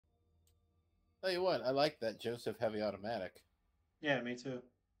Tell you what, I like that Joseph heavy automatic. Yeah, me too.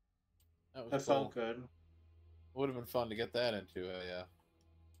 That was That felt cool. good. Would have been fun to get that into a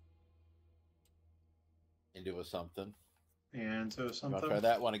something. And so You want to try something.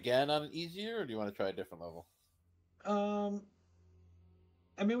 that one again on an easier, or do you want to try a different level? Um,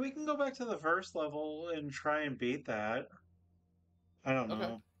 I mean, we can go back to the first level and try and beat that. I don't Okay.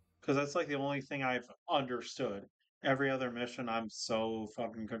 know. Because that's like the only thing I've understood. Every other mission, I'm so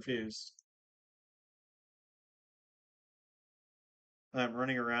fucking confused. I'm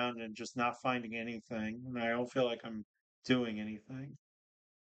running around and just not finding anything, and I don't feel like I'm doing anything.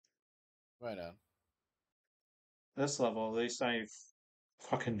 Right on. This level, at least I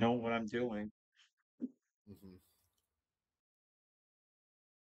fucking know what I'm doing. Hmm.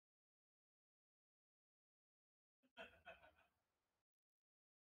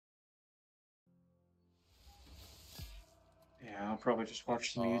 Yeah, I'll probably just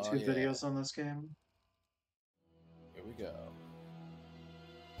watch some Oh YouTube yeah. videos on this game. Here we go.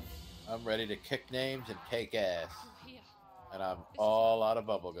 I'm ready to kick names and kick ass. You're here. And I'm This is all out Lavernock.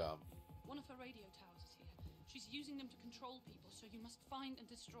 of bubblegum. One of her radio towers is here. She's using them to control people, so you must find and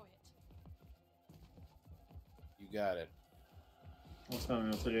destroy it. You got it. Don't tell me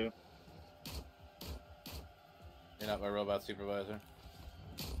what to do. You're not my robot supervisor.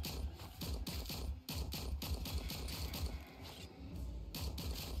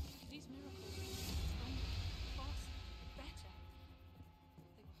 These miracles are stronger, faster, better.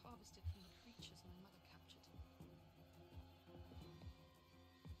 They were harvested from the creatures my mother captured.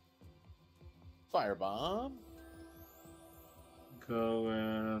 Firebomb. Go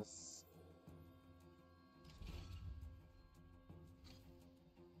with.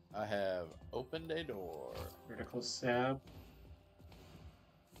 I have opened a door. Critical stab.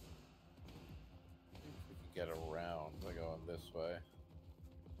 If we can get around by going this way.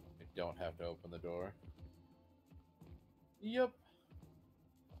 I don't have to open the door. Yep.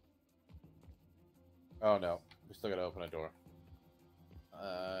 Oh no, we still gotta open a door.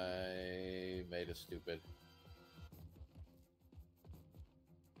 I made a stupid.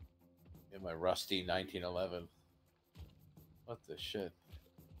 In my rusty 1911. What the shit?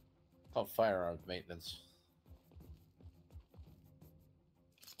 It's called firearms maintenance.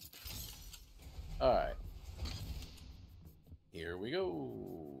 Alright. Here we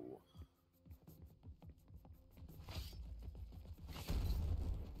go.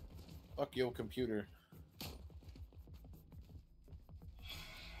 Fuck your computer.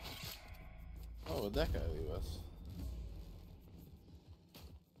 Oh, where'd that guy leave us?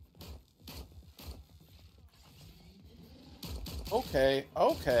 Okay,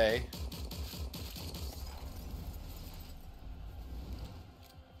 okay.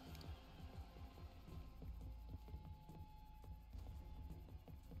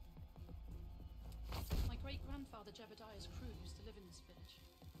 My great-grandfather Jebediah's crew used to live in this village.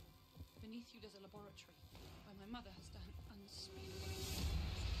 Beneath you there's a laboratory, where my mother has done unspeakable things.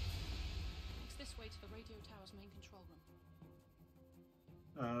 It's this way to the radio tower's main control room.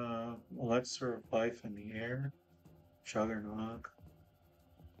 Elixir of life in the air. Juggernaut.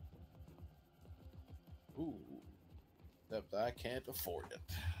 Ooh. Except I can't afford it.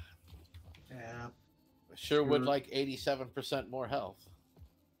 Yeah. I sure would Sure. like 87% more health.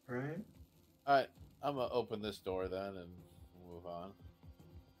 Right? Alright, I'm gonna open this door then and move on.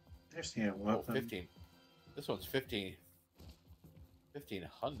 I just need a Oh, weapon. 15. This one's 15. 15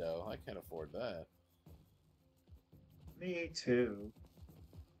 hundo. I can't afford that. Me too.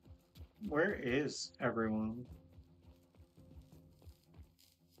 Where is everyone?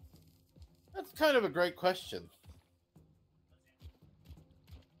 That's kind of a great question.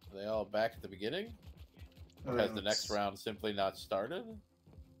 Are they all back at the beginning? Or has the next round simply not started?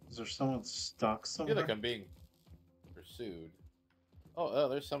 Is there someone stuck I feel like somewhere? I'm being pursued. Oh,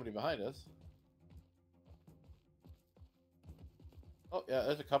 there's somebody behind us. Oh, yeah,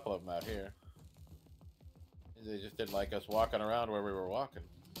 there's a couple of them out here. They just didn't like us walking around where we were walking.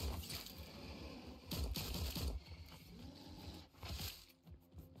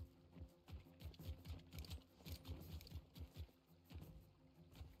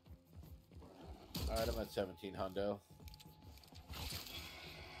 Alright, I'm at 17 hundo.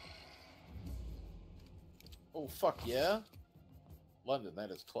 Oh, fuck yeah. London,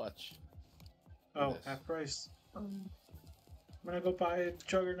 that is clutch. Oh, half price. I'm gonna go buy a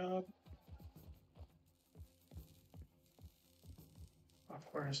Juggernaut. Of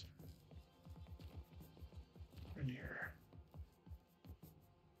course. In here.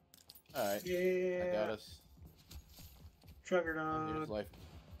 Alright. Yeah. I got us. Juggernaut. And here's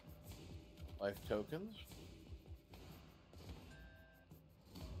life tokens.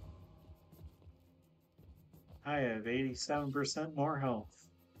 I have 87% more health.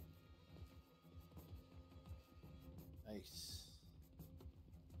 Nice.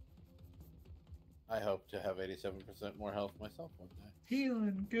 I hope to have 87% more health myself one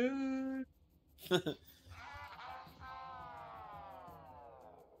Feeling good. day.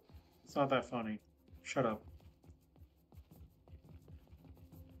 It's not that funny. Shut up.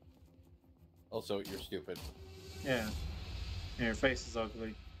 Also, you're stupid. Yeah. And your face is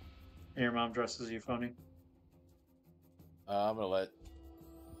ugly. And your mom dresses you funny. I'm gonna let.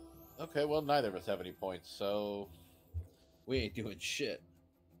 Okay, well, neither of us have any points, so we ain't doing shit.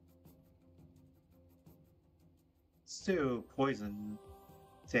 Let's do poison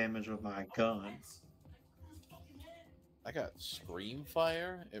damage with my gun. I got Scream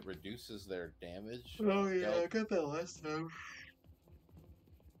Fire. It reduces their damage. Oh yeah, I got that last time.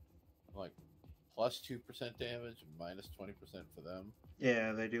 Like plus 2% damage, minus 20% for them.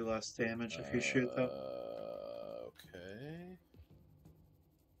 Yeah, they do less damage if you shoot them. Okay.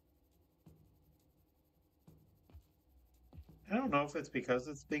 I don't know if it's because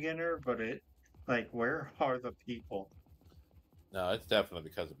it's beginner, but it, like, where are the people? No, it's definitely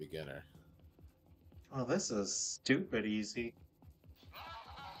because of beginner. Oh, this is stupid easy.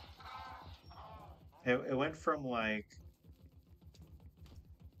 It went from, like,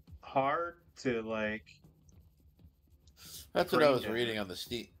 hard to, like... That's what I was brain reading on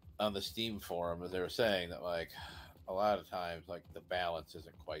the Steam forum, as they were saying that, like, a lot of times, like, the balance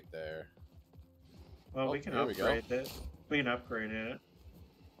isn't quite there. Well, Oh, we can here we go. upgrade it. We can upgrade it.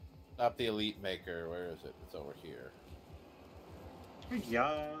 Not the Elite Maker. Where is it? It's over here.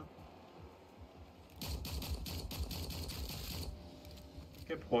 Yeah.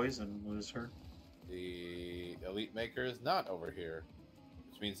 Get poison, loser. The Elite Maker is not over here,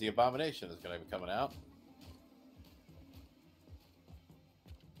 which means the Abomination is going to be coming out.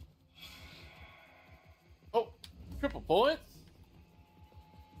 Oh, triple points.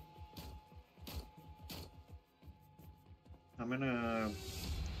 I'm gonna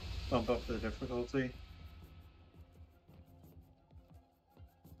bump up the difficulty.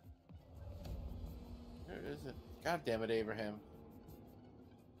 Where is it? God damn it, Abraham.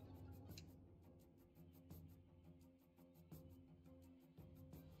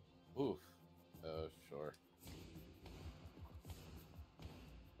 Oof. Oh, sure.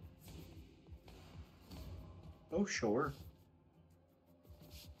 Oh, sure.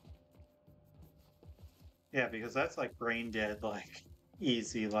 Yeah, because that's like brain dead, like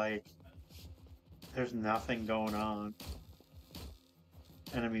easy, like there's nothing going on.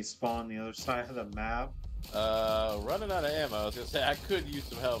 Enemies spawn the other side of the map. Running out of ammo. I was gonna say I could use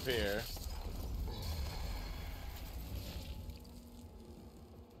some help here.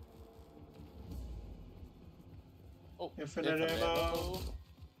 Oh, Infinite ammo.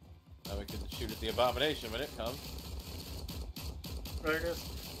 Now we can shoot at the Abomination when it comes. There it is.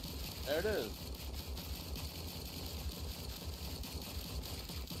 There it is.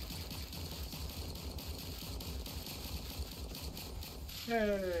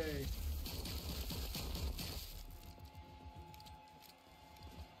 Yay!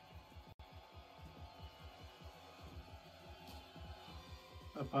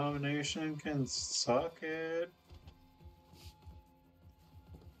 Abomination can suck it.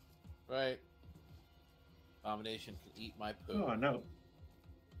 Right. Abomination can eat my poo. Oh, no.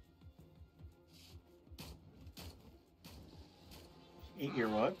 Eat your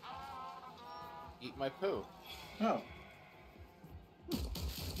what? Eat my poo. Oh.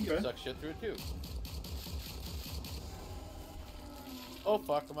 Okay. Suck shit through it too. Oh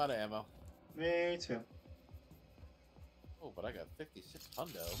fuck, I'm out of ammo. Me too. Oh, but I got 56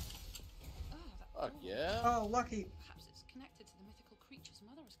 hundo. Ah, that Fuck door. yeah. Oh, lucky. Perhaps it's connected to the mythical creature's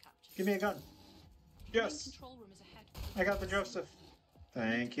mother has captured. Give me a gun. The main Yes. control room is ahead. I got the Joseph.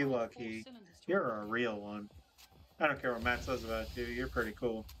 Thank you, Lucky. You're a real one. I don't care what Matt says about you. You're pretty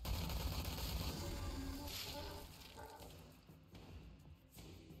cool.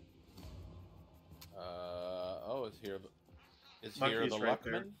 Oh, is here Lucky's the right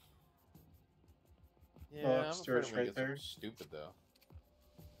there. Luckman? Yeah, I'm Luckster's afraid I'm gonna right get there. something stupid though.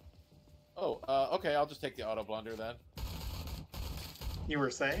 Oh, okay, I'll just take the auto blunder then, You were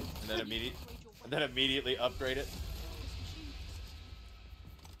saying? and then immediately upgrade it.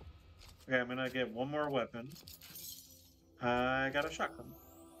 Okay, I'm gonna get one more weapon. I got a shotgun.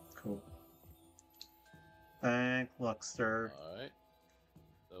 Cool. Thank Luckster. All right,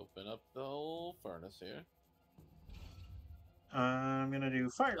 open up the whole furnace here. I'm gonna do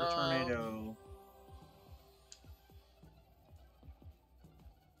fire tornado.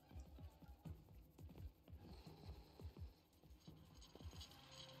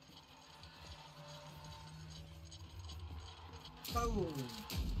 Boom.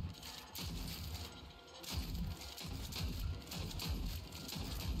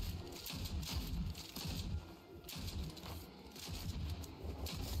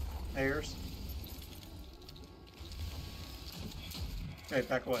 Airs. Hey,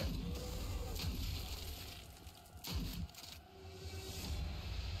 back away.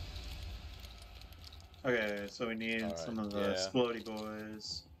 Okay, so we need All some right, of the yeah. explodey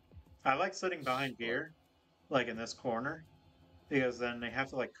boys. I like sitting behind here, like in this corner, because then they have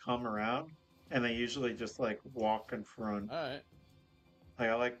to like come around, and they usually just like walk in front. All right. Like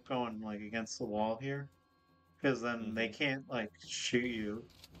I like going like against the wall here, because then they can't like shoot you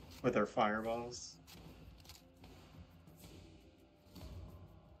with their fireballs.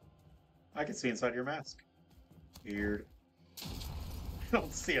 I can see inside your mask. Weird. I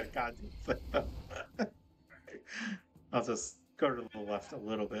don't see a goddamn thing. I'll just go to the left a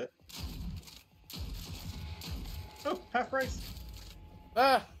little bit. Oh, half race!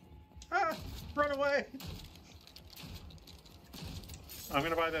 Ah! Ah! Run away! I'm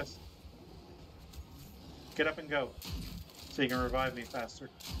gonna buy this. Get up and go. So you can revive me faster.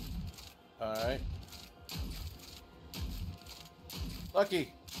 All right.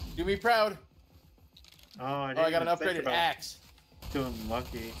 Lucky, do me proud. Oh, I Oh, didn't I got an even think upgraded about axe. doing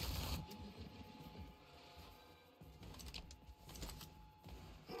lucky.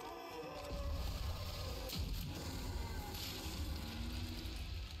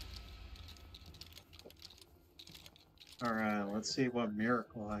 Alright, let's see what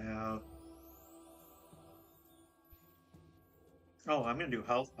miracle I have. Oh, I'm gonna do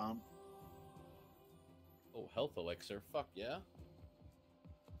health bomb. Oh, health elixir. Fuck yeah.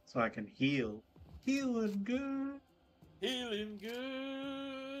 So I can heal. Healing good. Healing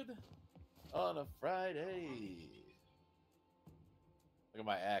good on a Friday. Look at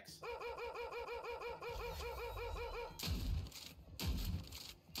my axe.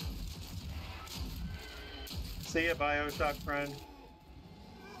 See ya, Bioshock friend.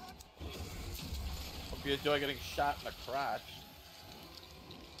 Hope you enjoy getting shot in the crotch.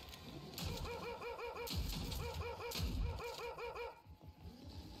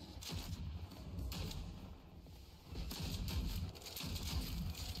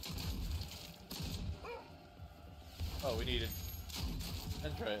 Oh, we needed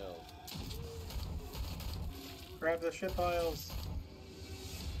entrails. Grab the shit piles.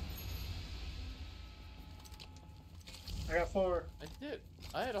 I got 4. I did.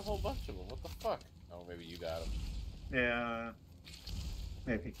 I had a whole bunch of them. What the fuck? Oh, maybe you got them. Yeah.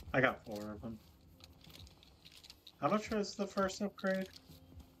 Maybe. I got 4 of them. How much was the first upgrade?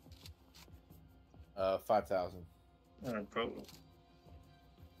 5,000.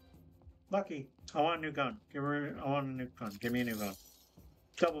 Lucky. I want a new gun. I want a new gun. Give me a new gun.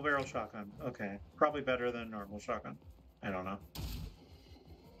 Double barrel shotgun. Okay. Probably better than normal shotgun. I don't know.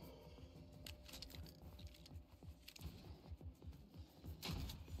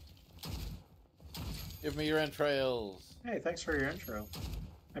 Give me your entrails. Hey, thanks for your intro.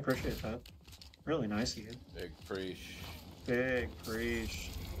 I appreciate that. Really nice of you. Big preach. Big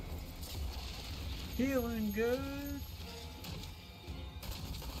preach. Feeling good.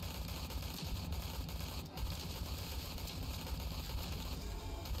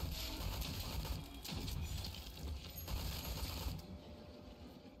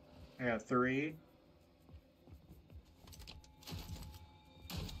 I got 3.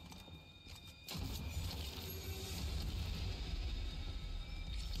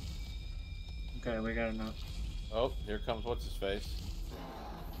 Okay, we got enough. Oh, here comes what's his face.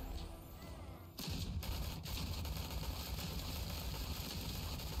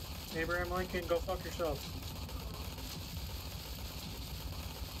 Abraham Lincoln, go fuck yourself.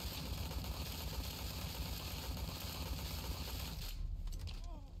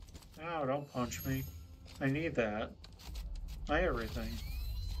 Ow, don't punch me. I need that. My everything.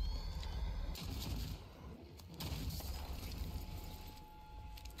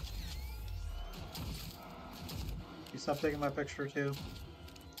 You stop taking my picture too?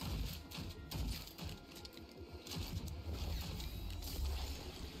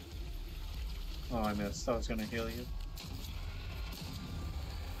 Oh, I missed. I was gonna heal you.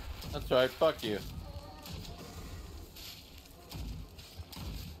 That's right, fuck you.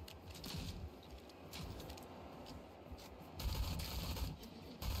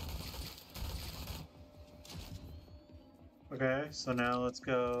 Okay, so now let's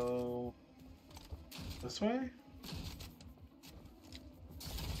go this way?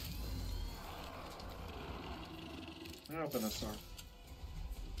 I'm gonna open this door.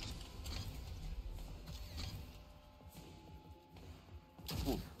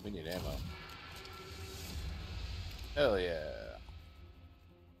 Ooh, we need ammo. Hell yeah.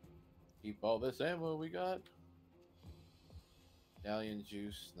 Keep all this ammo we got. Stallion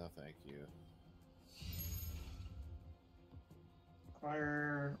juice, no thank you.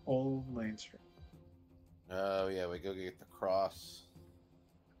 Acquire old Lancer. Oh yeah, we go get the cross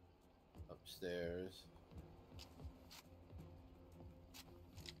upstairs.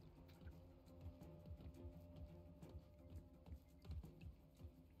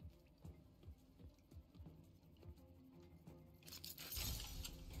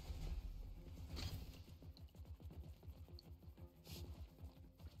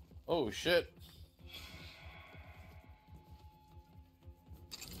 Oh shit.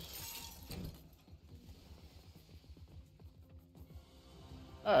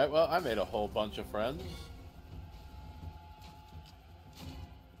 Alright, well, I made a whole bunch of friends.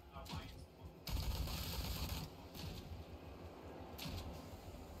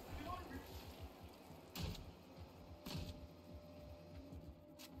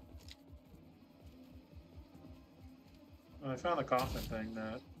 I found the coffin thing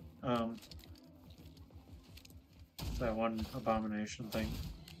that one abomination thing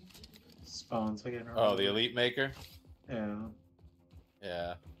spawns again. Oh, the elite maker? Yeah.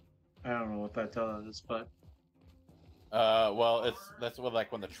 Yeah. I don't know what that does, but Well, that's what,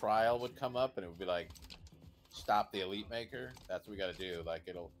 like, when the trial would come up and it would be like, stop the elite maker. That's what we got to do. Like,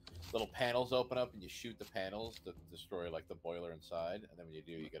 little panels open up and you shoot the panels to destroy like the boiler inside, and then when you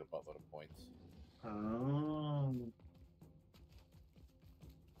do, you get a buttload of points. oh.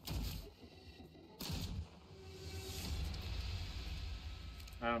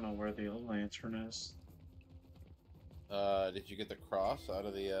 I don't know where the lantern is. Did you get the cross out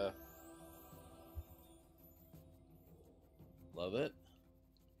of the? Love it.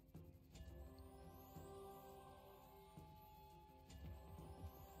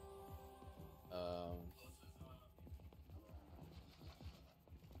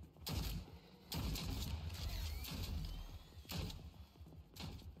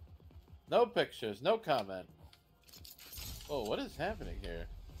 No pictures, no comment. Oh, what is happening here?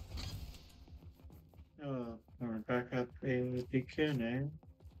 We're back at the beginning.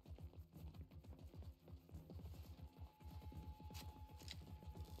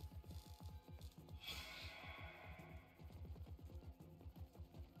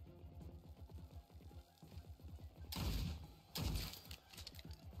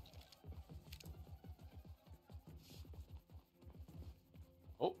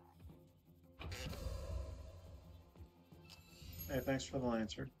 Oh. Hey, thanks for the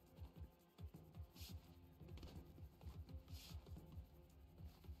lantern.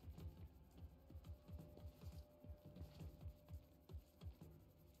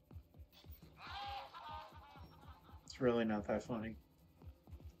 It's really not that funny.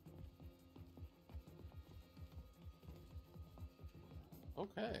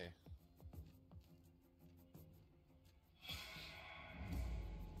 Okay.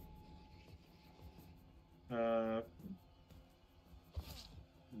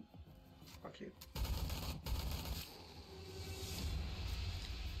 Fuck you.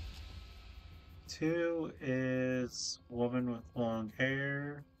 Two is woman with long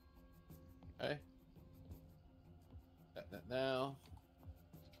hair. Okay. Got that now.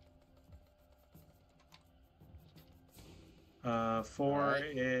 Four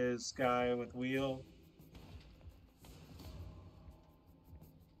Alright. is guy with wheel.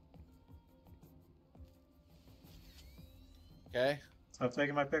 Okay. Stop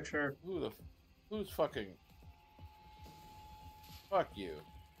taking my picture. Who's fucking? Fuck you.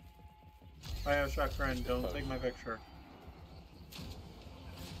 Bioshock friend, don't take my picture.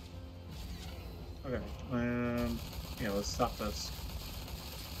 Okay. Yeah, let's stop this.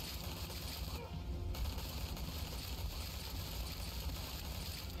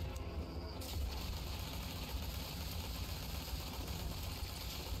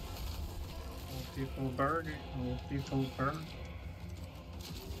 Old people burning. Old people burn.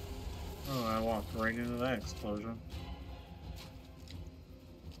 Oh, I walked right into that explosion.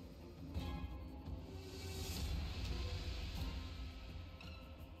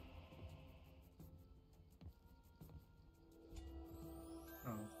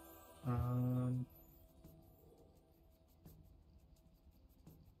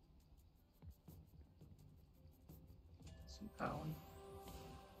 That one.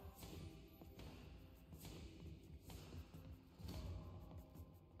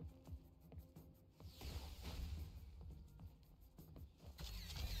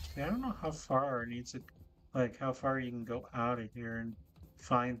 See, I don't know how far it needs to, like, how far you can go out of here and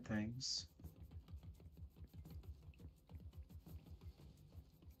find things.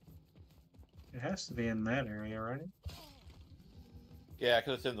 It has to be in that area, right? Yeah,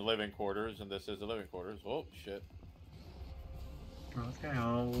 because it's in the living quarters, and this is the living quarters. Oh, shit. Okay,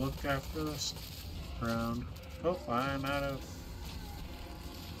 I'll look after this round. Oh, I'm out of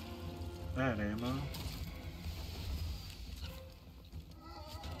that ammo.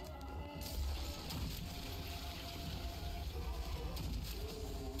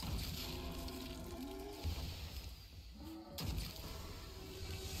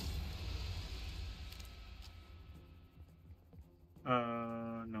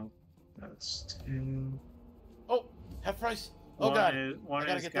 No. That's two. Oh, half price. Oh, God. I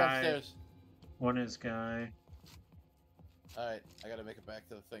gotta get downstairs. One is guy. Alright, I gotta make it back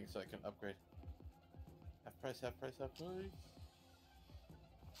to the thing so I can upgrade. Half price, half price, half price.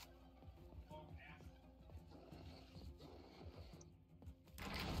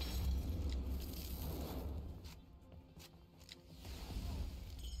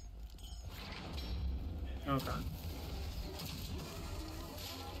 Okay.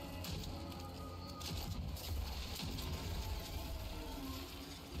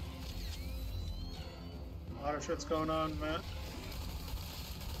 A lot of shit's going on, Matt.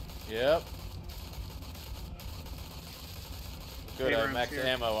 Yep. Good, I have Abrams max here.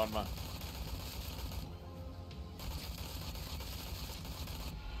 ammo on my...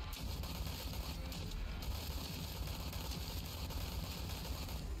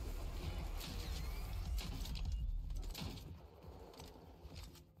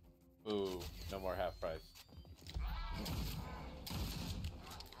 Ooh, no more half price.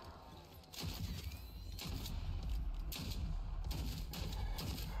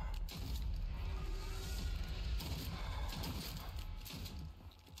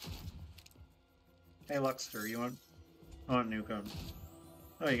 Hey, Luxter, you want a new gun?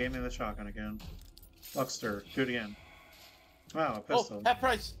 Oh, you gave me the shotgun again. Luxter, do it again. Wow, a pistol. Oh, half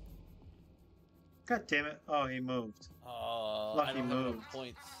price! God damn it. Oh, he moved. I Lucky don't have moved. enough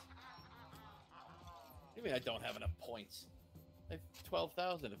points. What do you mean I don't have enough points? I have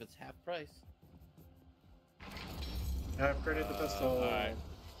 12,000 if it's half price. I upgraded the pistol. Alright.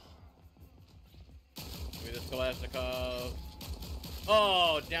 Give me this Kalashnikov.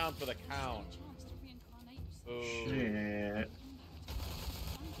 Oh, down for the count. Ooh. Shit.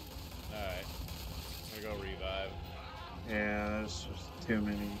 Alright. I'm gonna go revive. Yeah, there's just too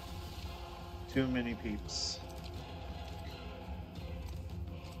many peeps.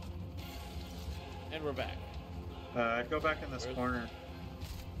 And we're back. I'd go back in this corner.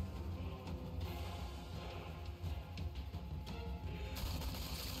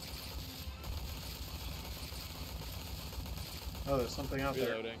 Oh, there's something out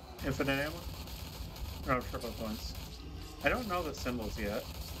Reloading. there. Infinite ammo? No, triple points. I don't know the symbols yet.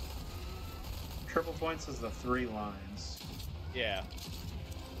 Triple points is the 3 lines. Yeah.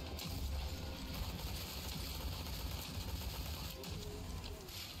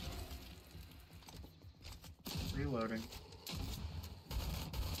 Reloading.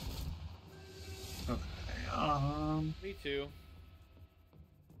 Okay, Me too.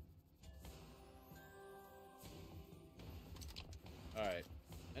 Alright.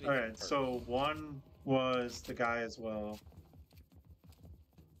 Alright, so 1 was the guy as well.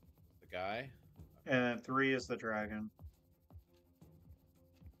 The guy? And then 3 is the dragon.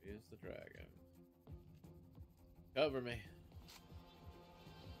 Is the dragon. Cover me.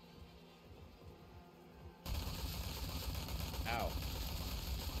 Ow.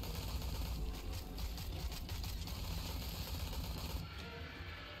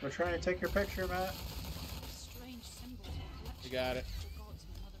 We're trying to take your picture, Matt. You got it.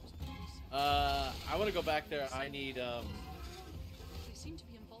 I want to go back there. I need, I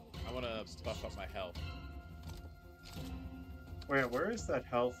want to buff up my health. Wait, where is that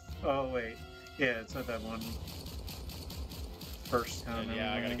health? Oh, wait. Yeah, it's at that one first town.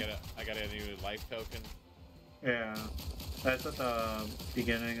 Yeah, I gotta get a new life token. Yeah. That's at the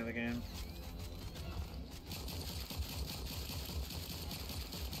beginning of the game.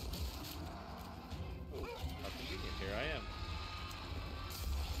 Ooh, how convenient. Here I am.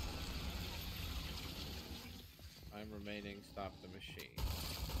 I'm remaining. Stop the machine.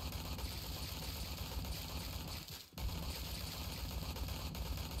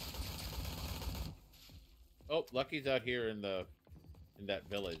 Oh, Lucky's out here in that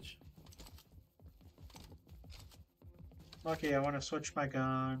village. Lucky, I want to switch my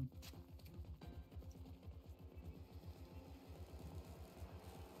gun.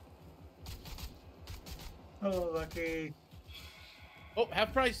 Oh, Lucky. Oh,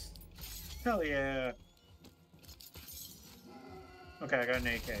 half price. Hell yeah. Okay, I got an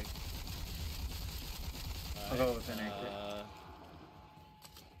AK. I'll go with an AK.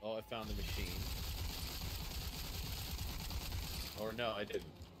 Oh, I found the machine. Or no, I didn't.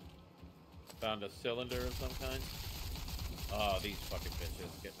 Found a cylinder of some kind. Oh, these fucking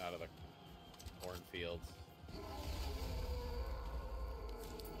bitches getting out of the cornfields.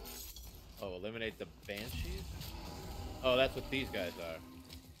 Oh, eliminate the banshees? Oh, that's what these guys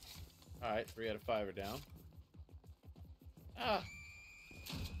are. Alright, 3 out of 5 are down. Ah!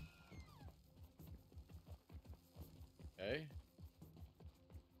 Okay.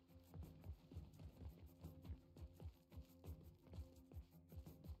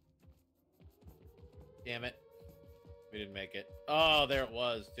 Damn it. We didn't make it. Oh, there it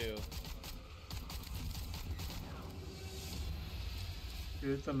was, too.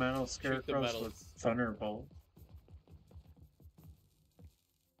 Shoot the metal scarecrows with Thunderbolt.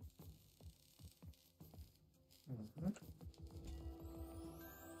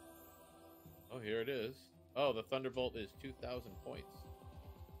 Oh, here it is. Oh, the Thunderbolt is 2,000 points.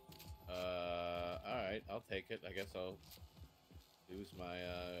 Alright, I'll take it. I guess I'll use my,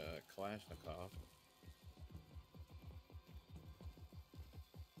 Kalashnikov.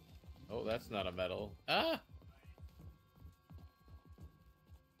 Oh, that's not a medal. Ah!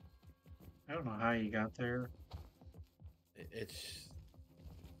 I don't know how you got there. It's...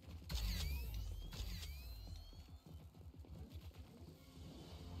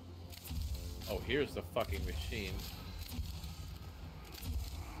 Oh, here's the fucking machine.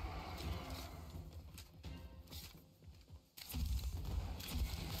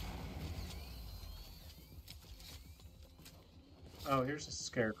 Oh, here's a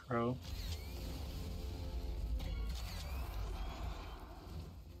scarecrow.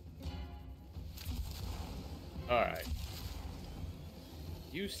 Alright.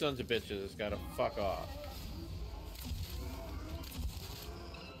 You sons of bitches gotta fuck off.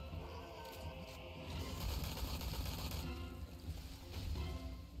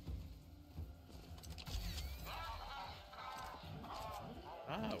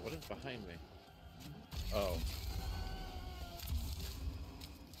 Ah, what is behind me? Oh.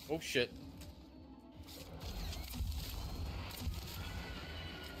 Oh shit.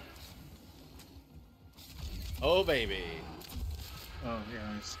 Oh baby. Oh,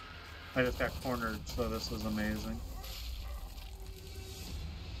 yeah, I just got cornered, so this is amazing.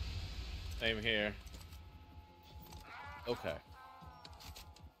 Same here. Okay.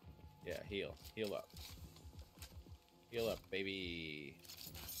 Yeah, heal. Heal up. Heal up, baby.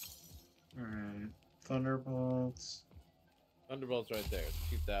 Alright. Thunderbolts. Thunderbolt's right there.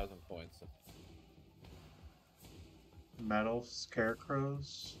 2,000 points. Metal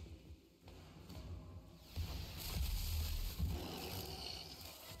scarecrows.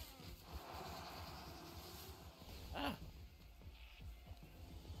 Ah!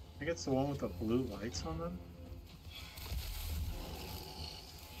 I think it's the one with the blue lights on them.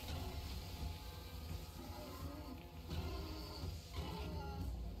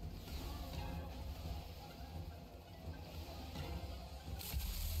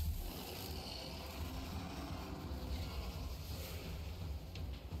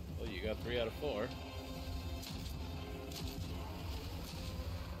 Well, you got 3 out of 4.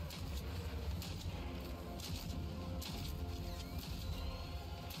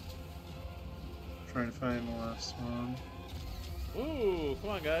 Trying to find the last one. Ooh, come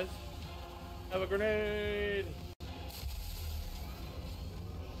on, guys. Have a grenade!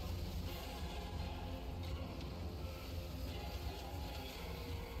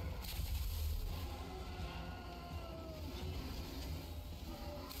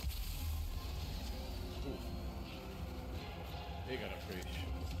 Ooh. They got a breach.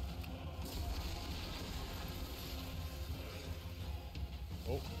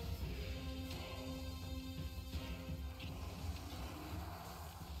 Oh.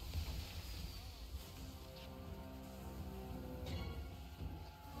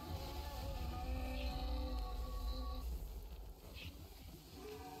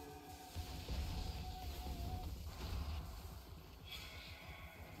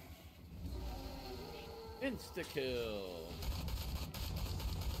 Insta-kill.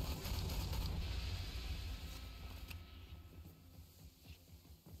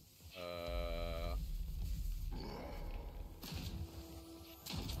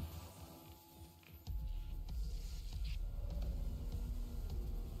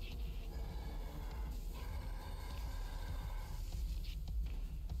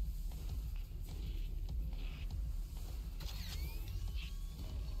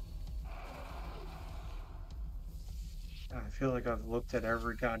 I feel like I've looked at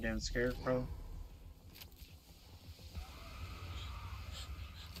every goddamn scarecrow.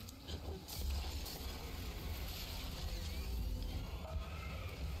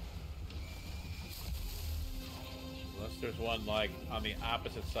 Unless there's one like on the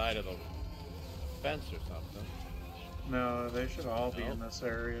opposite side of the fence or something. No, they should all be in this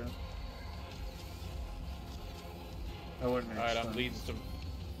area. That wouldn't make sense. Alright, I'm leading some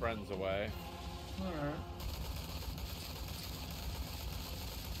friends away. Alright.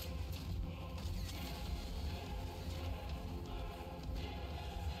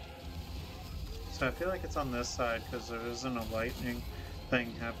 So I feel like it's on this side because there isn't a lightning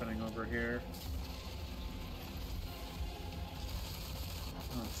thing happening over here.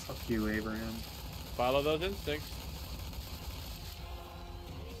 Oh, fuck you, Abraham. Follow those instincts.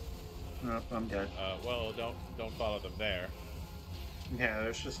 Nope, I'm dead. Well, don't follow them there. Yeah,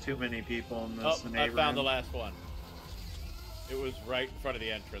 there's just too many people in this. Oh, And I Abraham. found the last one. It was right in front of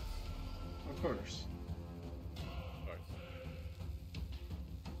the entrance. Of course. Of course.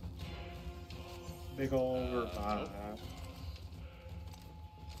 Big ol' revive. Nope.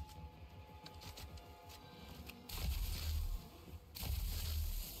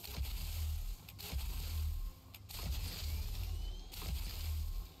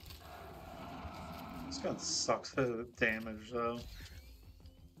 This gun sucks for the damage, though.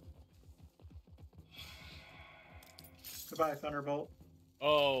 Goodbye, Thunderbolt.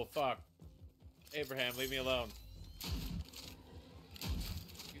 Oh, fuck. Abraham, leave me alone.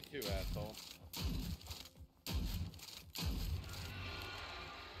 You too, asshole.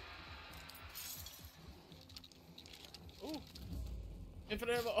 Ooh.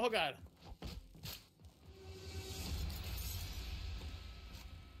 Infinite ammo. Oh, God.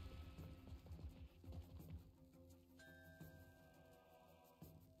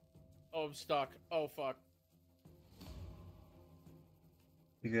 Oh, I'm stuck. Oh, fuck.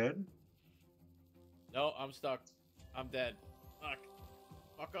 You good? No, I'm stuck. I'm dead. Fuck.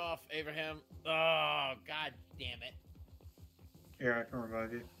 Fuck off, Abraham. Oh, God damn it. Here, I can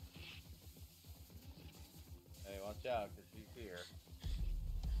revive you. Hey, watch out, because she's here.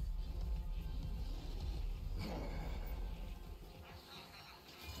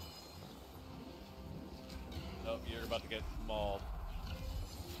 Oh, you're about to get mauled.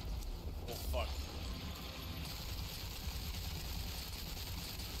 Oh, fuck.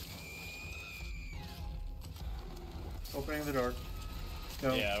 Opening the door.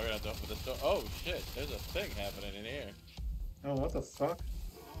 Go. Yeah, we're gonna have to open this door. Oh, shit. There's a thing happening in here. Oh, what the fuck?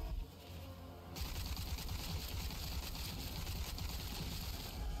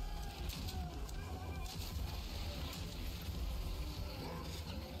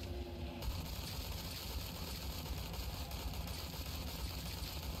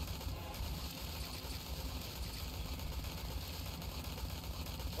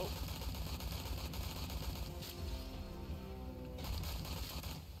 Oh.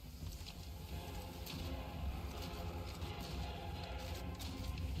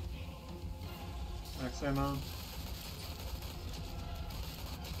 Max ammo.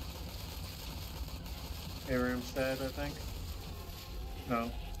 Abraham's dead, I think. No.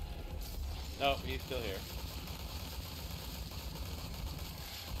 No, he's still here.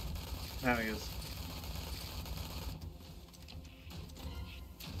 Now he is.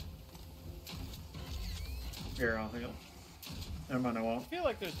 Here, I'll heal. Never mind, I won't. I feel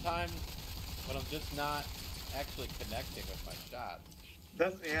like there's times when I'm just not actually connecting with my shots.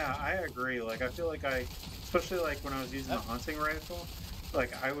 That's, yeah, I agree. Like, I feel like especially like when I was using the hunting rifle,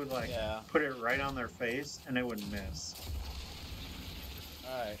 like I would like put it right on their face and it would miss.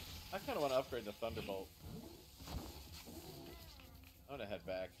 Alright. I kind of want to upgrade the Thunderbolt. I'm gonna head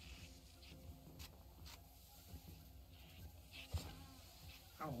back.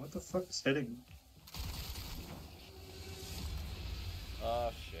 Oh, what the fuck is hitting me?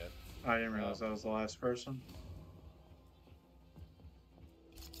 Oh, shit. I didn't realize that was the last person.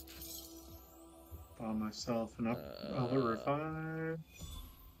 Found myself an other revive.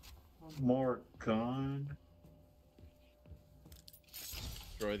 More gun.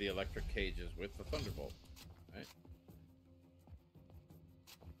 Destroy the electric cages with the Thunderbolt. Right?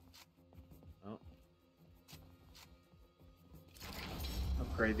 Oh.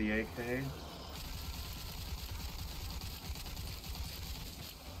 Upgrade the AK.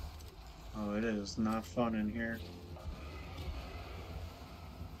 Oh, it is not fun in here.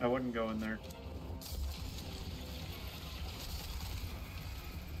 I wouldn't go in there.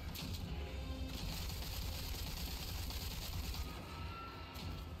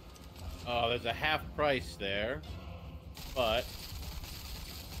 Oh, there's a half price there, but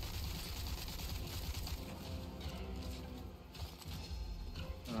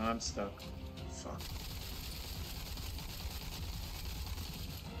Oh, I'm stuck. Fuck.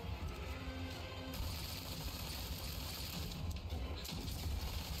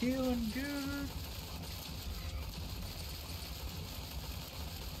 Feeling good.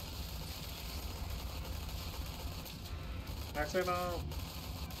 Max ammo!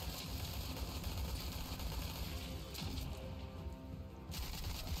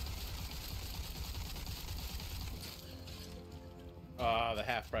 Oh, the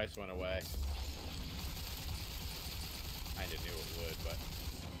half price went away. Kinda knew it would, but...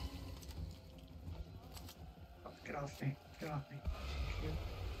 Oh, get off me. Get off me. Shoot.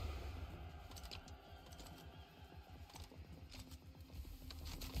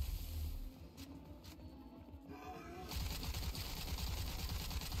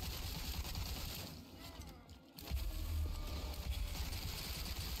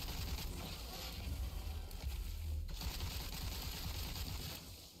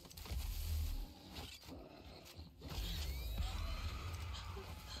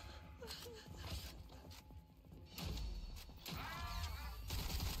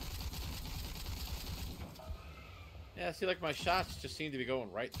 Yeah, see, like, my shots just seem to be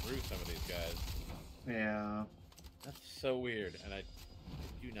going right through some of these guys. Yeah. That's so weird, and I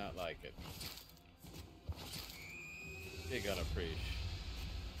do not like it. Big unappreciated.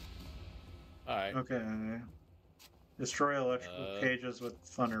 Alright. Okay. Destroy electrical cages with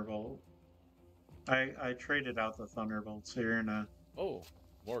Thunderbolt. I traded out the Thunderbolt, so you're gonna... Oh,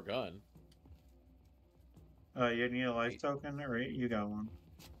 more gun. You need a life token, or you got one?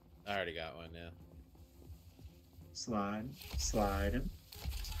 I already got one, yeah. Slide, slide him,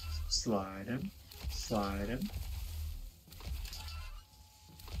 slide him, slide him.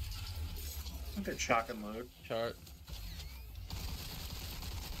 Look at shock and load. Chart.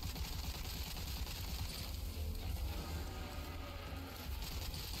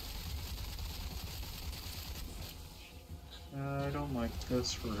 I don't like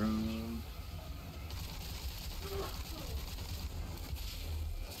this room.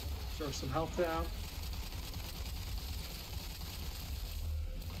 Throw some health down.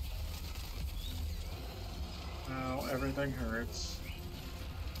 Now everything hurts.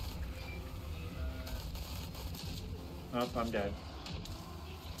 Oh, I'm dead.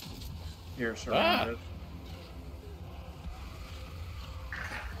 You're surrounded.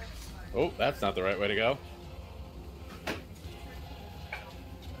 Oh, that's not the right way to go.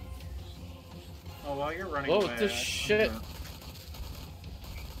 Oh, while you're running Oh, away, this shit.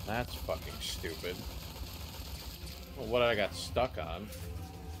 That's fucking stupid. Well, what I got stuck on?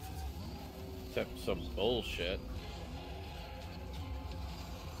 Except some bullshit.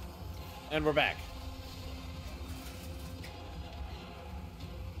 And we're back.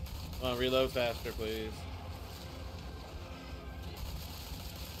 Come on, reload faster, please.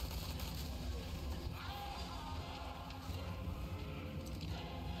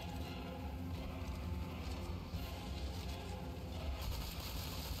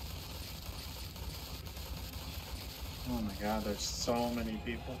 Oh my god, there's so many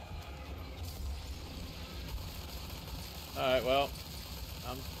people. Alright, well,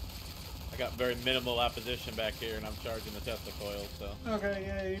 I got very minimal opposition back here, and I'm charging the Tesla coil, so... Okay,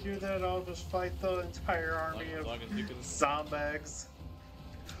 yeah, you do that, I'll just fight the entire army As long as you can... zombags.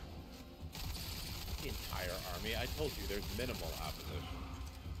 The entire army? I told you there's minimal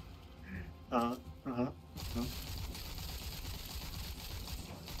opposition.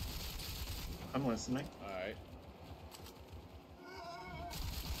 I'm listening. Alright.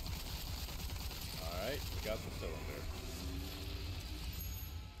 Alright, we got the cylinder.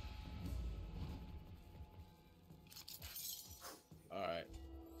 Alright.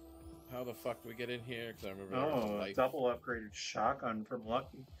 How the fuck do we get in here? Because I remember... Oh, a double upgraded shotgun from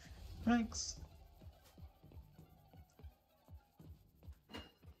Lucky. Thanks.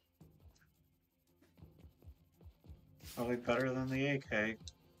 Probably better than the AK.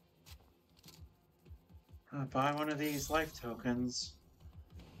 Buy one of these life tokens.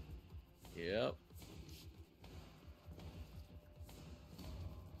 Yep.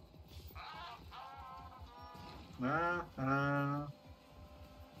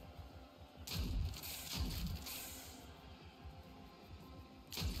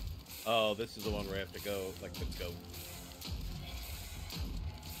 Oh, this is the one where I have to go, like the goat.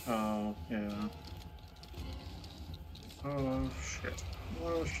 Oh, yeah. Oh, shit.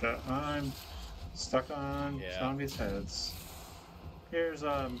 Oh, shit. I'm stuck on zombies' heads. Here's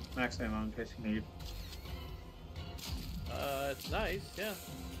max ammo in case you need. It's nice, yeah.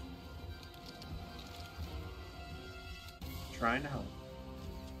 Trying to help.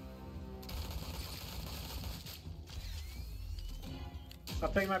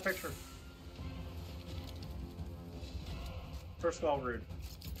 Stop taking my picture. First of all, rude.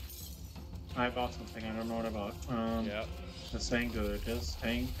 I bought something. I don't know what I bought. Yep. This ain't good. This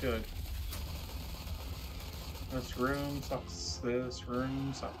ain't good. This room sucks. This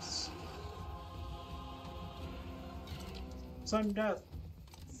room sucks. sudden death.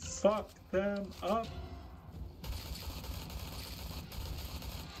 Fuck them up.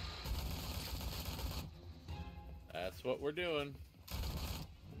 That's what we're doing.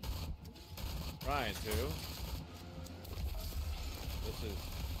 Trying to. This is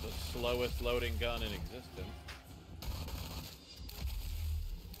the slowest loading gun in existence.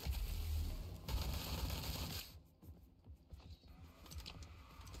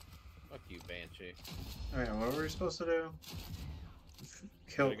 Fuck you, Banshee. Alright, what were we supposed to do?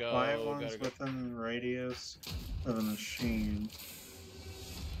 Kill quiet ones within radius of the machine.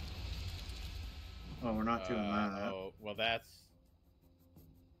 Oh, we're not doing that. Oh, well, that's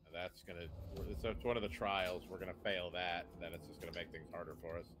gonna. It's one of the trials. We're gonna fail that. Then it's just gonna make things harder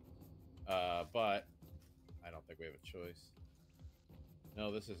for us. But I don't think we have a choice.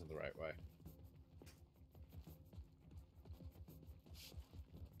 No, this isn't the right way.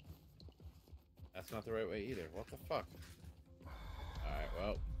 That's not the right way either. What the fuck? Alright,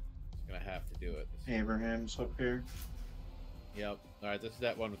 well, it's gonna have to do it. Abraham's up here. Yep. Alright, this is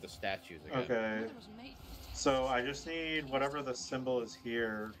that one with the statues again. Okay. So I just need whatever the symbol is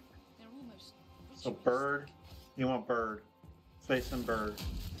here. So bird. You want bird. Facing bird.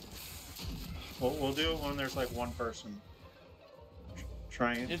 We'll do it when there's like one person.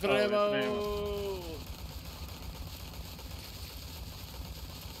 Trying. Infinite ammo!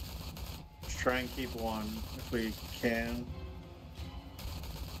 Let's try and keep one if we can.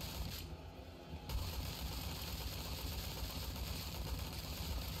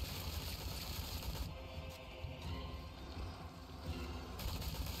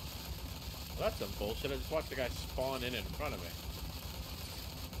 Well, that's some bullshit. I just watched the guy spawn in front of me.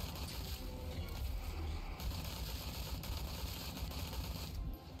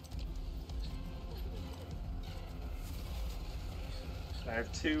 I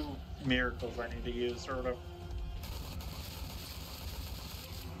have 2 miracles I need to use, sort of.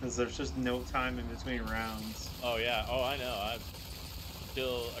 Because there's just no time in between rounds. Oh, yeah. Oh, I know.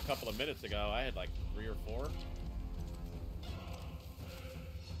 Until a couple of minutes ago, I had like 3 or 4.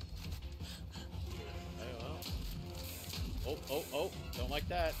 Oh, don't like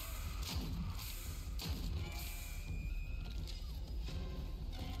that.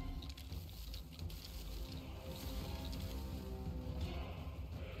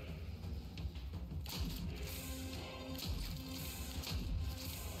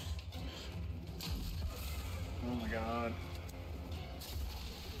 Oh my god.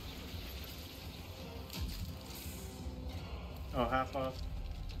 Oh, half off.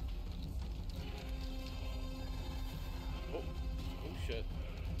 Shit.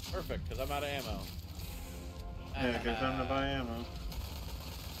 Perfect, because I'm out of ammo. Yeah, good time to buy ammo.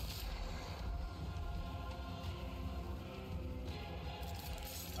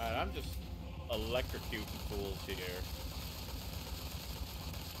 Alright, I'm just electrocuting fools here.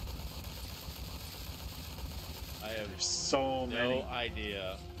 I have so many. No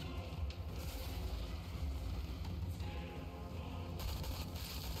idea.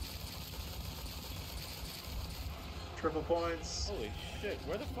 Triple points. Holy shit,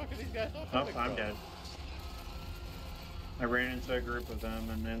 where the fuck are these guys all Oh, coming I'm from? dead. I ran into a group of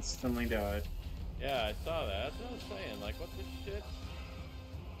them and instantly died. Yeah, I saw that. That's what I was saying. Like, what the shit?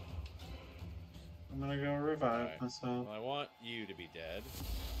 I'm gonna go revive myself. Well, I want you to be dead.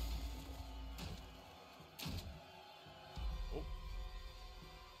 Oh.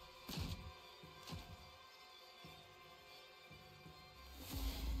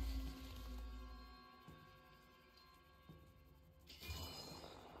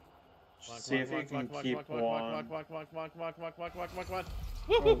 See if you can keep one. Come on.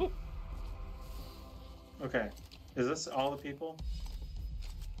 Oh. Okay. Is this all the people?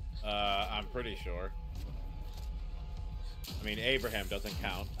 I'm pretty sure. I mean, Abraham doesn't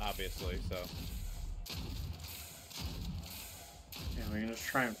count, obviously, so. Yeah, we can just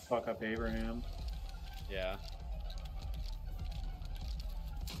try and fuck up Abraham. Yeah.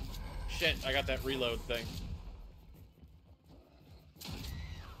 Shit, I got that reload thing.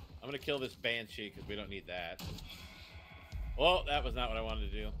 I'm gonna kill this Banshee because we don't need that. Well, that was not what I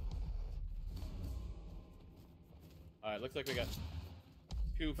wanted to do. Alright, looks like we got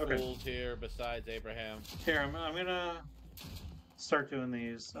two fools here besides Abraham. Here, I'm gonna start doing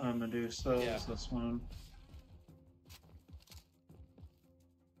these Medusa. Yeah. This one.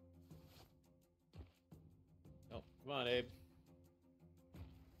 Oh, come on, Abe.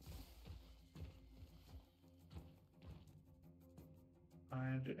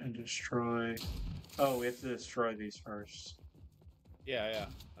 Find and destroy. Oh, we have to destroy these first. Yeah,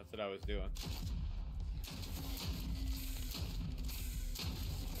 that's what I was doing.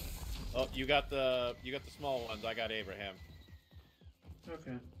 Oh, you got the small ones. I got Abraham.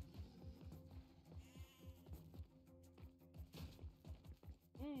 Okay.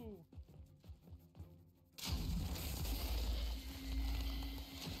 Ooh.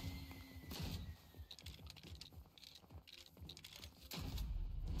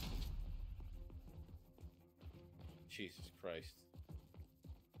 Jesus Christ.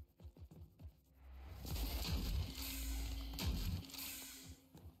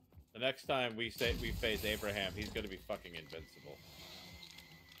 The next time we face Abraham, he's gonna be fucking invincible.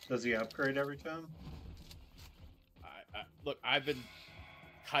 Does he upgrade every time? Look, I've been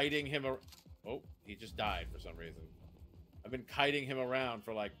kiting him. Oh, he just died for some reason. I've been kiting him around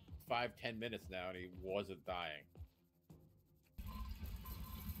for like 5-10 minutes now, and he wasn't dying.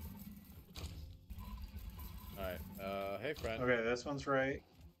 All right. Hey, friend. Okay, this one's right.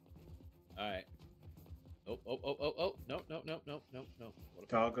 All right. Oh. No.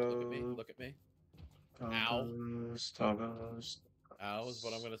 Doggo. Look at me. Look at me. Doggos. Doggos. Ow is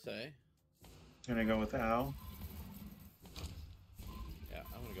what I'm going to say. Gonna go with ow. Yeah,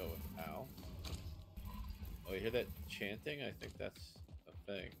 I'm going to go with ow. Oh, you hear that chanting? I think that's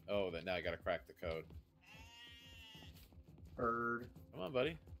a thing. Oh, then now I got to crack the code. Bird. Come on,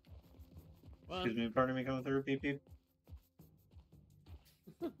 buddy. Come on. Excuse me, pardon me coming through. Beep, beep.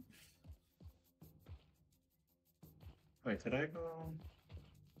 Wait, did I go?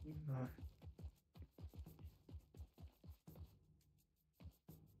 No.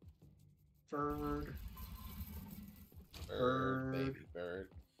 Bird. Bird, baby bird.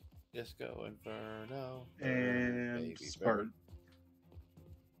 Disco Inferno. Bird, And baby Spartan. bird.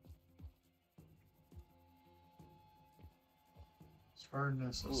 Spartan.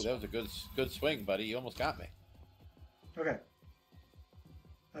 Ooh, that was a good swing, buddy. You almost got me. Okay.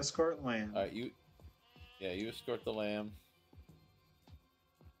 Escort land. All right, you escort the lamb.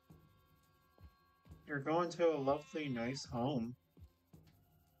 You're going to a lovely, nice home.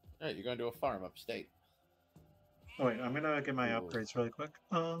 All right, you're going to a farm upstate. Oh wait, I'm gonna get my Ooh. upgrades really quick.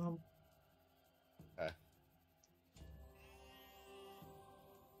 Okay.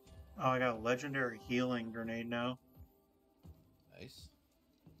 Oh, I got a legendary healing grenade now. Nice.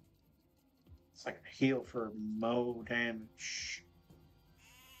 It's like a heal for mo damage.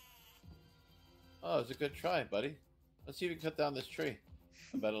 Oh, it was a good try, buddy. Let's see if you can cut down this tree.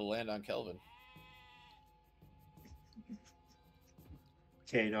 I bet it'll land on Kelvin.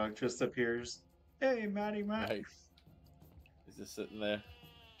 K-Dog just appears. Hey, Matty Matt. Right. He's just sitting there,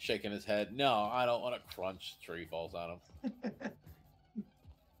 shaking his head. No, I don't want to crunch. Tree falls on him.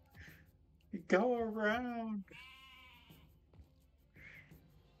 Go around.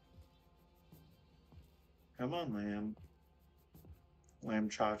 Come on, lamb. Lamb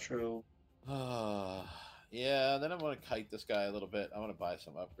Chacho. Yeah, then I'm going to kite this guy a little bit. I want to buy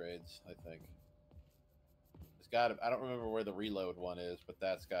some upgrades, I think. It's got to, I don't remember where the reload one is, but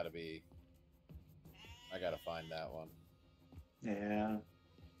that's got to be... I got to find that one. Yeah.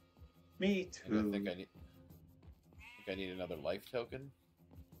 Me too. And I think I need another life token.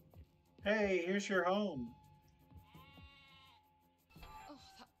 Hey, here's your home. Oh,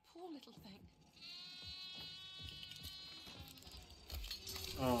 that poor little thing.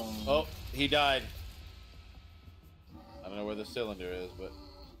 Oh, he died. I don't know where the cylinder is, but...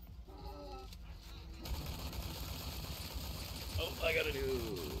 Oh, I gotta do...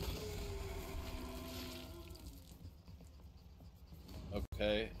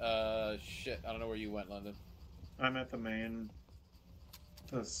 Okay, shit. I don't know where you went, London. I'm at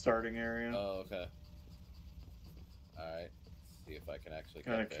the starting area. Oh, okay. Alright. See if I can actually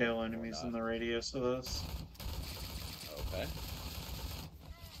Gotta get there kill or enemies not. in the radius of this. Okay.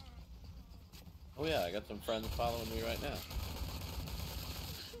 Oh yeah, I got some friends following me right now.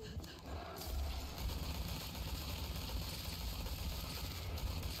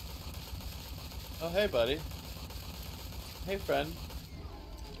 Oh, hey, buddy. Hey, friend.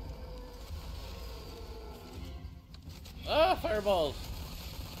 Ah, fireballs!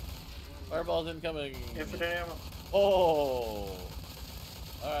 Fireballs incoming! Infinite ammo. Oh!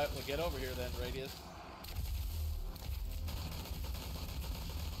 Alright, well, get over here then, Radius.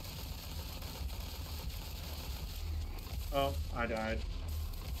 Oh, I died.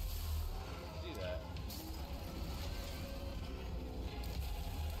 See that?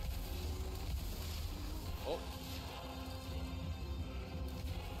 Oh.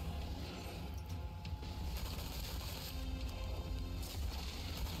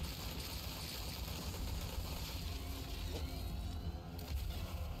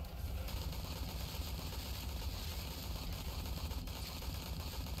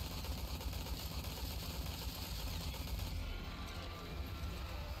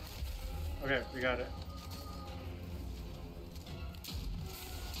 Okay, we got it.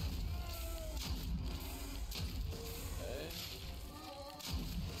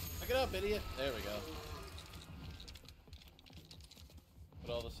 it up, idiot. There we go.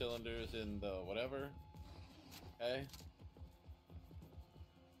 Put all the cylinders in the whatever. Okay.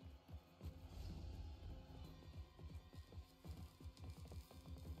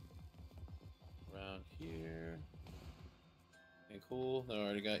 Around here. Okay, cool. I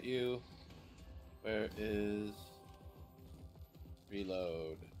already got you. Where is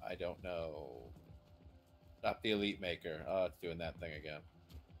reload? I don't know. Stop the elite maker. Oh, it's doing that thing again.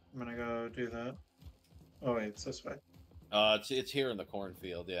 I'm gonna go do that. Oh wait, it's this way. It's here in the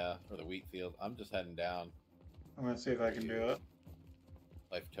cornfield, yeah, or the wheat field. I'm just heading down. I'm gonna see if I can do it.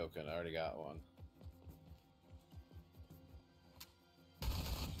 Life token. I already got one.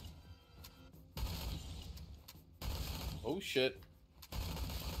 Oh shit!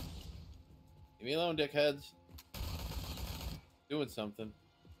 Leave me alone, dickheads. Doing something.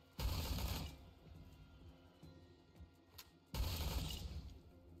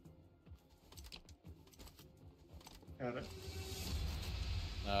 Got it.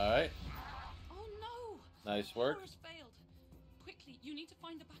 All right. Oh no! Nice work. Horus failed. Quickly, you need to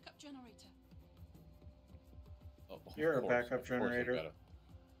find the backup generator. Oh, You're a backup of course generator. I gotta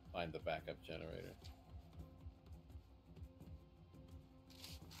find the backup generator.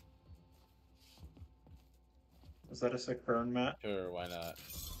 Is that a sick burn, Matt? Sure, why not?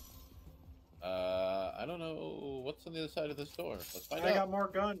 I don't know what's on the other side of this door. Let's find out. I got more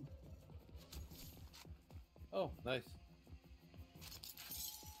gun. Oh, nice.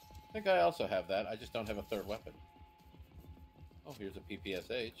 I think I also have that. I just don't have a third weapon. Oh, here's a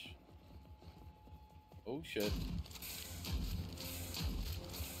PPSH. Oh, shit.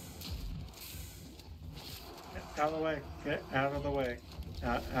 Get out of the way. Get out of the way.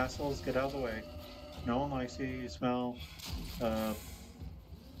 Assholes, get out of the way. No one likes you. You smell.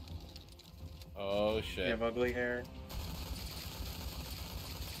 Oh, shit. You have ugly hair.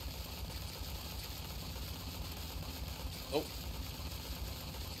 Oh.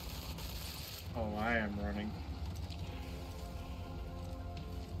 Oh, I am running.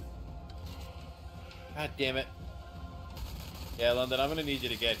 God damn it. Yeah, London, I'm going to need you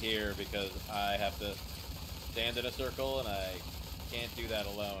to get here because I have to stand in a circle and I can't do that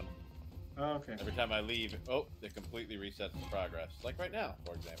alone. Oh, okay. Every time I leave, oh, it completely resets the progress. Like right now,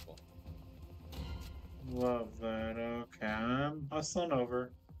 for example. Love that. Okay, I'm hustling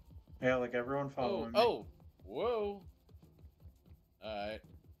over. Yeah, like everyone following me. Oh, whoa. Alright.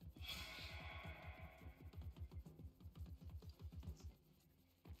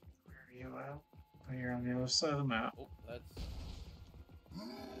 Where are you at? Oh, you're on the other side of the map. Oh, that's...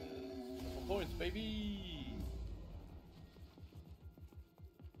 Couple points, baby!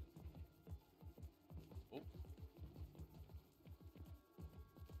 Oh.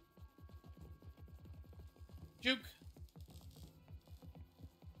 Juke!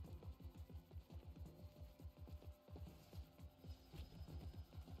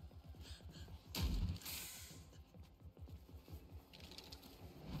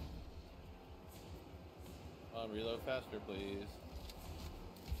 Reload faster, please.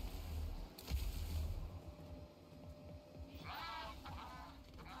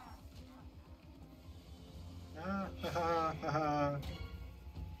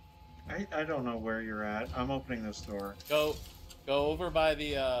 I don't know where you're at. I'm opening this door. Go over by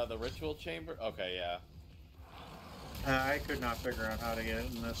the ritual chamber. Okay, yeah. I could not figure out how to get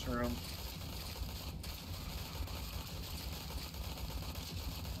in this room.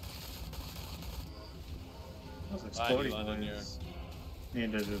 Those exploding ones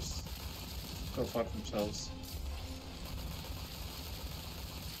need to just go fuck themselves.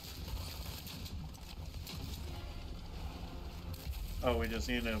 Oh, we just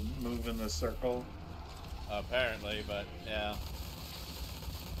need to move in the circle? Apparently, but yeah.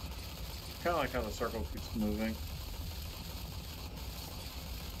 Kind of like how the circle keeps moving.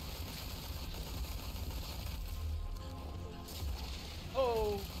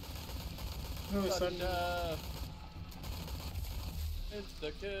 Oh! Sudden death!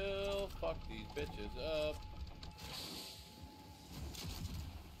 Insta kill! Fuck these bitches up!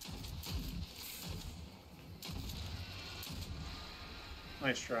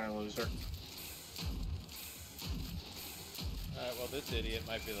 Nice try, loser. Alright, well this idiot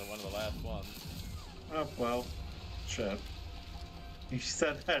might be one of the last ones. Oh, well. Shit. You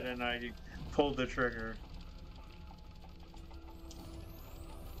said that and I pulled the trigger.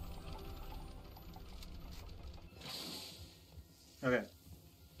 Okay.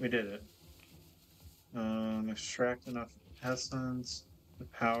 We did it. Extract enough essence to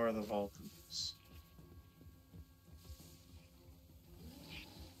power the voltages.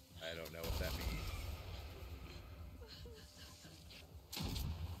 I don't know what that means.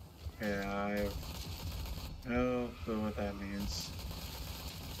 Okay, I have no clue what that means.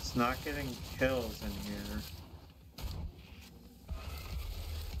 It's not getting kills in here.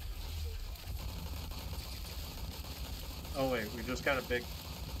 Oh wait, we just got a big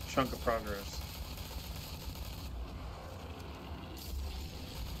chunk of progress.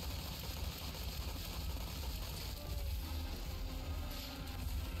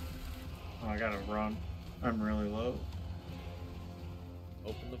 Oh, I gotta run. I'm really low.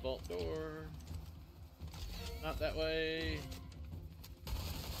 Open the vault door. Not that way.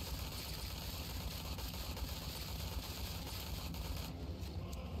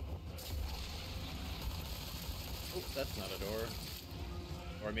 Oh, that's not a door.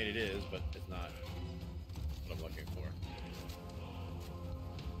 Or I mean it is, but it's not what I'm looking for.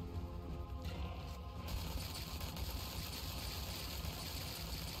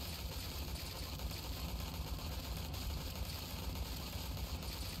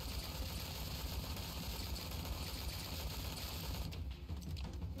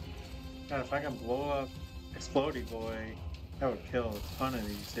 God, if I can blow up Explodey Boy, that would kill a ton of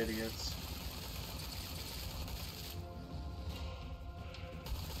these idiots.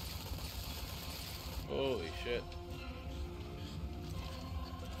 Holy shit.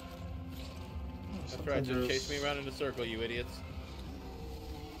 That's right, just chase me around in a circle, you idiots.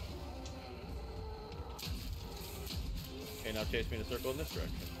 Okay, now chase me in a circle in this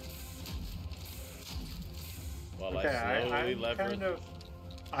direction. While Okay, I slowly leverage.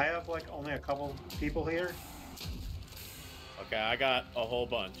 I have like only a couple people here. Okay, I got a whole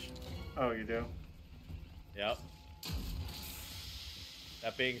bunch. Oh, you do? Yep.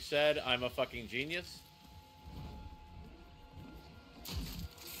 That being said, I'm a fucking genius.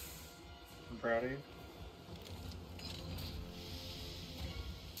 I'm proud of you.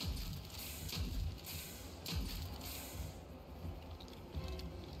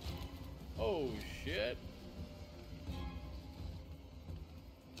 Oh shit.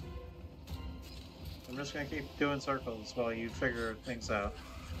 I'm just gonna keep doing circles while you figure things out.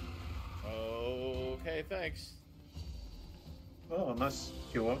 Okay, thanks. Well, unless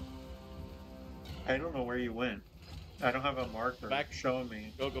you won't. I don't know where you went. I don't have a marker showing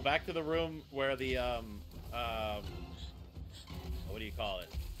me. Go back to the room where the what do you call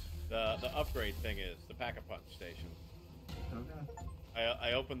it? The upgrade thing is, the pack-a-punch station. Okay.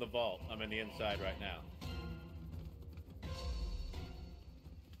 I opened the vault. I'm in the inside right now.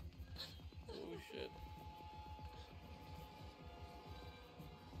 Oh shit.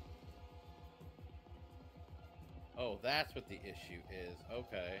 Oh, that's what the issue is.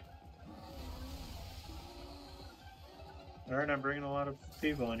 Okay. Alright, I'm bringing a lot of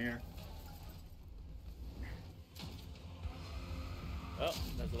people in here. Well,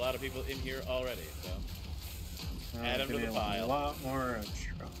 there's a lot of people in here already, so add them to the pile. A lot more extra.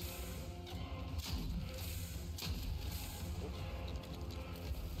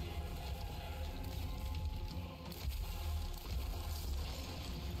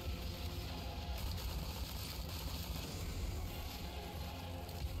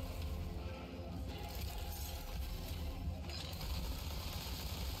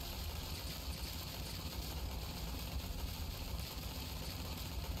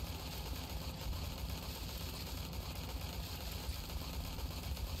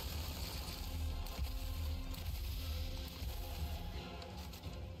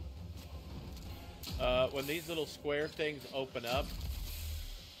 When these little square things open up,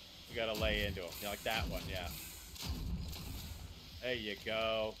 you gotta lay into them. You know, like that one, yeah. There you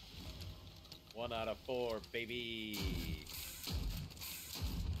go. 1 out of 4, baby.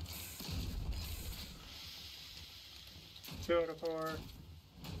 Two out of 4.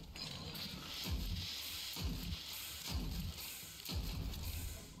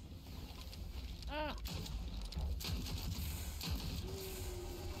 Ah.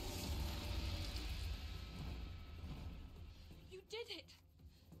 Did it?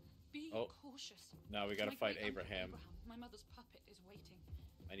 Be cautious. Now we gotta fight Abraham. My mother's puppet is waiting.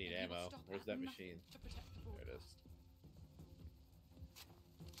 I need ammo. Where's that machine? To protect the there it is.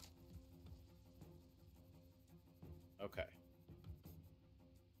 Okay.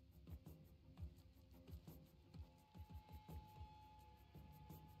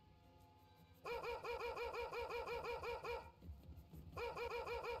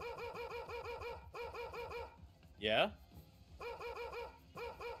 Yeah?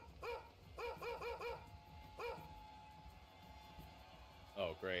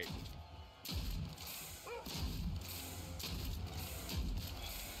 Oh, great.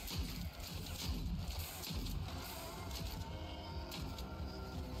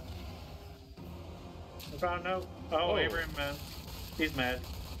 I found no. Oh, Abraham, man. He's mad.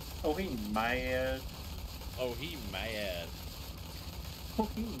 Oh, he mad. Oh, he mad. Oh,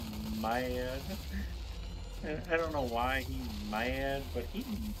 he mad. I don't know why he mad, but he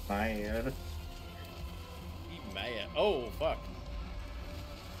mad. He mad. Oh, fuck.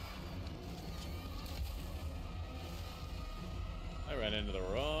 I ran into the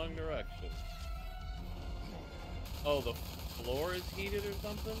wrong direction. Oh, the floor is heated or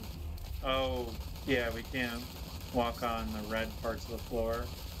something? Oh, yeah, we can't walk on the red parts of the floor.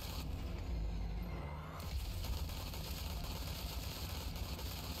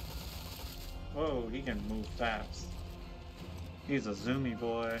 Whoa, he can move fast. He's a zoomy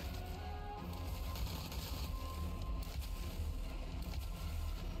boy.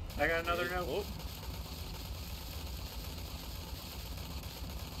 I got another note. Oh.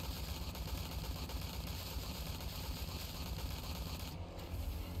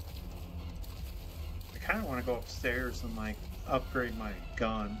 I kind of want to go upstairs and like upgrade my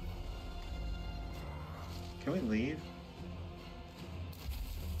gun. Can we leave?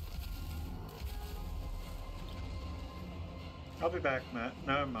 I'll be back, Matt.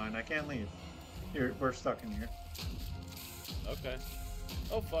 Never mind, I can't leave. We're stuck in here. Okay.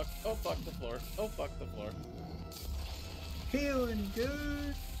 Oh fuck. Oh fuck the floor. Oh fuck the floor. Feeling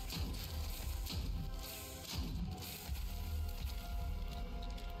good.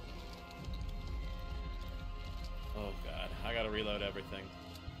 Oh god. I gotta reload everything.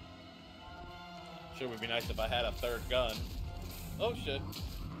 Sure would be nice if I had a third gun. Oh shit.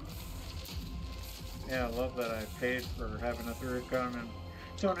 Yeah, I love that I paid for having a third gun and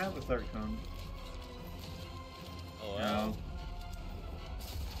don't have a third gun. Oh wow.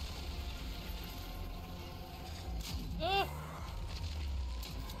 Ah!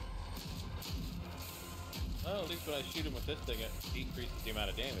 Well, at least when I shoot him with this thing, it decreases the amount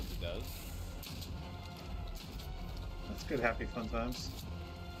of damage it does. That's good, happy fun times.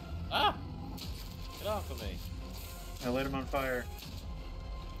 Ah! Get off of me. I lit him on fire.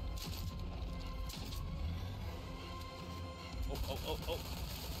 Oh, oh, oh, oh.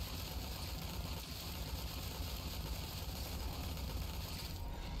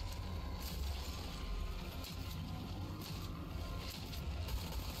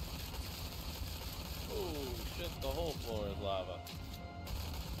 Oh, shit, the whole floor is lava.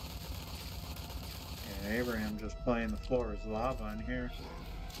 Yeah, Abraham just playing the floor is lava in here.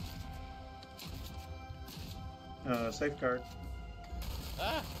 Safeguard.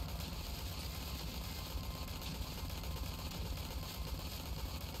 Ah!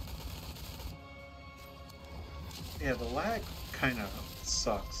 Yeah, the lag kind of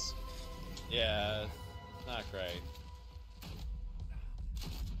sucks. Yeah, it's not great.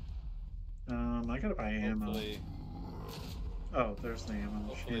 I gotta buy ammo. Hopefully, Oh, there's the ammo.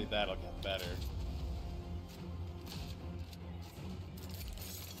 hopefully Shit. that'll get better.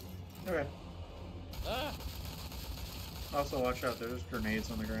 Okay. Ah! Also, watch out. There's grenades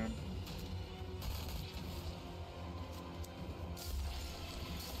on the ground.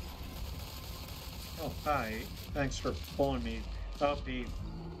 Oh, hi. Thanks for pulling me up. He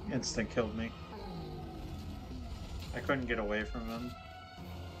instant killed me. I couldn't get away from him.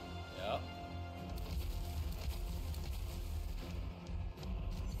 Yeah.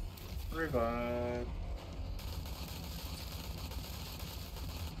 Revive.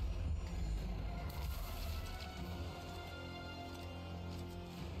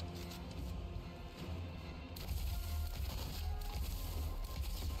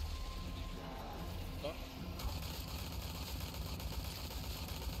 Oh.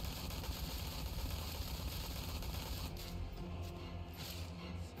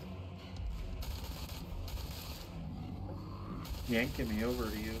 Yanking me over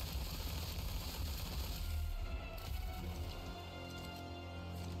to you.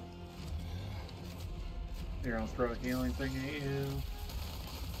 Here, I'll throw a healing thing at you.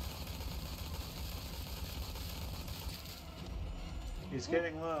 He's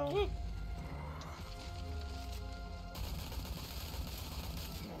getting low. Woo.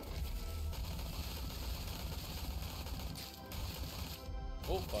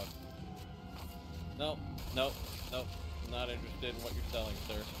 Oh fuck. No, no, no. I'm not interested in what you're selling,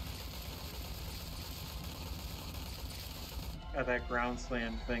 sir. Yeah, that ground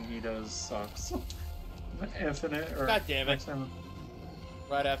slam thing he does sucks. Infinite or God damn it. maximum.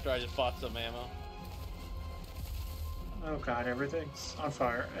 Right after I just bought some ammo. Oh god, everything's on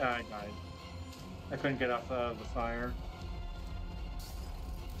fire. Yeah, I died. I couldn't get off the fire.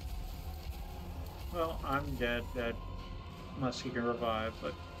 Well, I'm dead. Unless he can revive,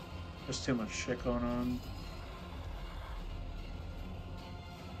 but there's too much shit going on.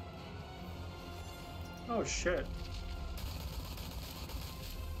 Oh shit.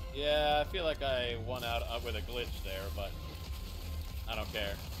 Yeah, I feel like I won out with a glitch there, but I don't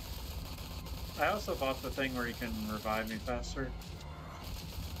care. I also bought the thing where you can revive me faster.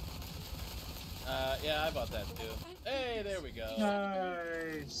 Yeah, I bought that too. Hey, there we go.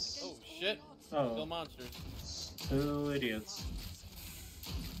 Nice. Oh, shit. Oh, Still monsters. two idiots.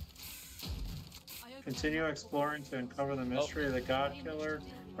 Continue exploring to uncover the mystery of the God Killer,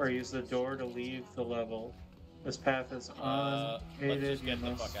 or use the door to leave the level. This path is Let's ungated. just You get the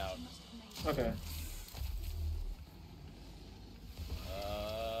must. fuck out. Okay.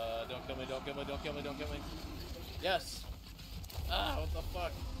 Don't kill me, don't kill me, don't kill me, don't kill me. Yes! Ah, what the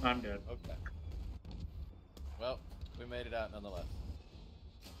fuck? I'm good. Okay. Well, we made it out nonetheless.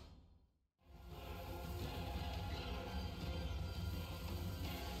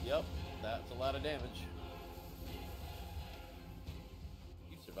 Yep, that's a lot of damage.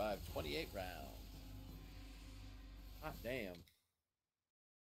 You survived 28 rounds. Hot damn.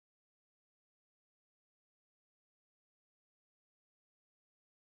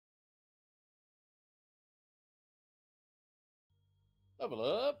 Level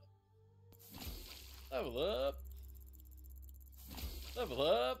up. Level up. Level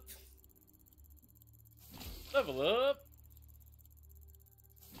up. Level up.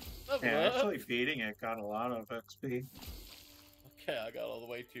 Level Yeah, up. actually beating it got a lot of XP. Okay, I got all the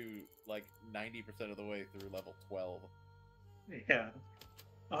way to like 90% of the way through level 12. Yeah.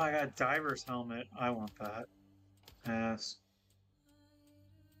 Oh, I got diver's helmet. I want that. Yes.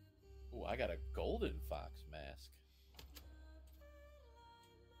 Ooh, I got a golden fox mask.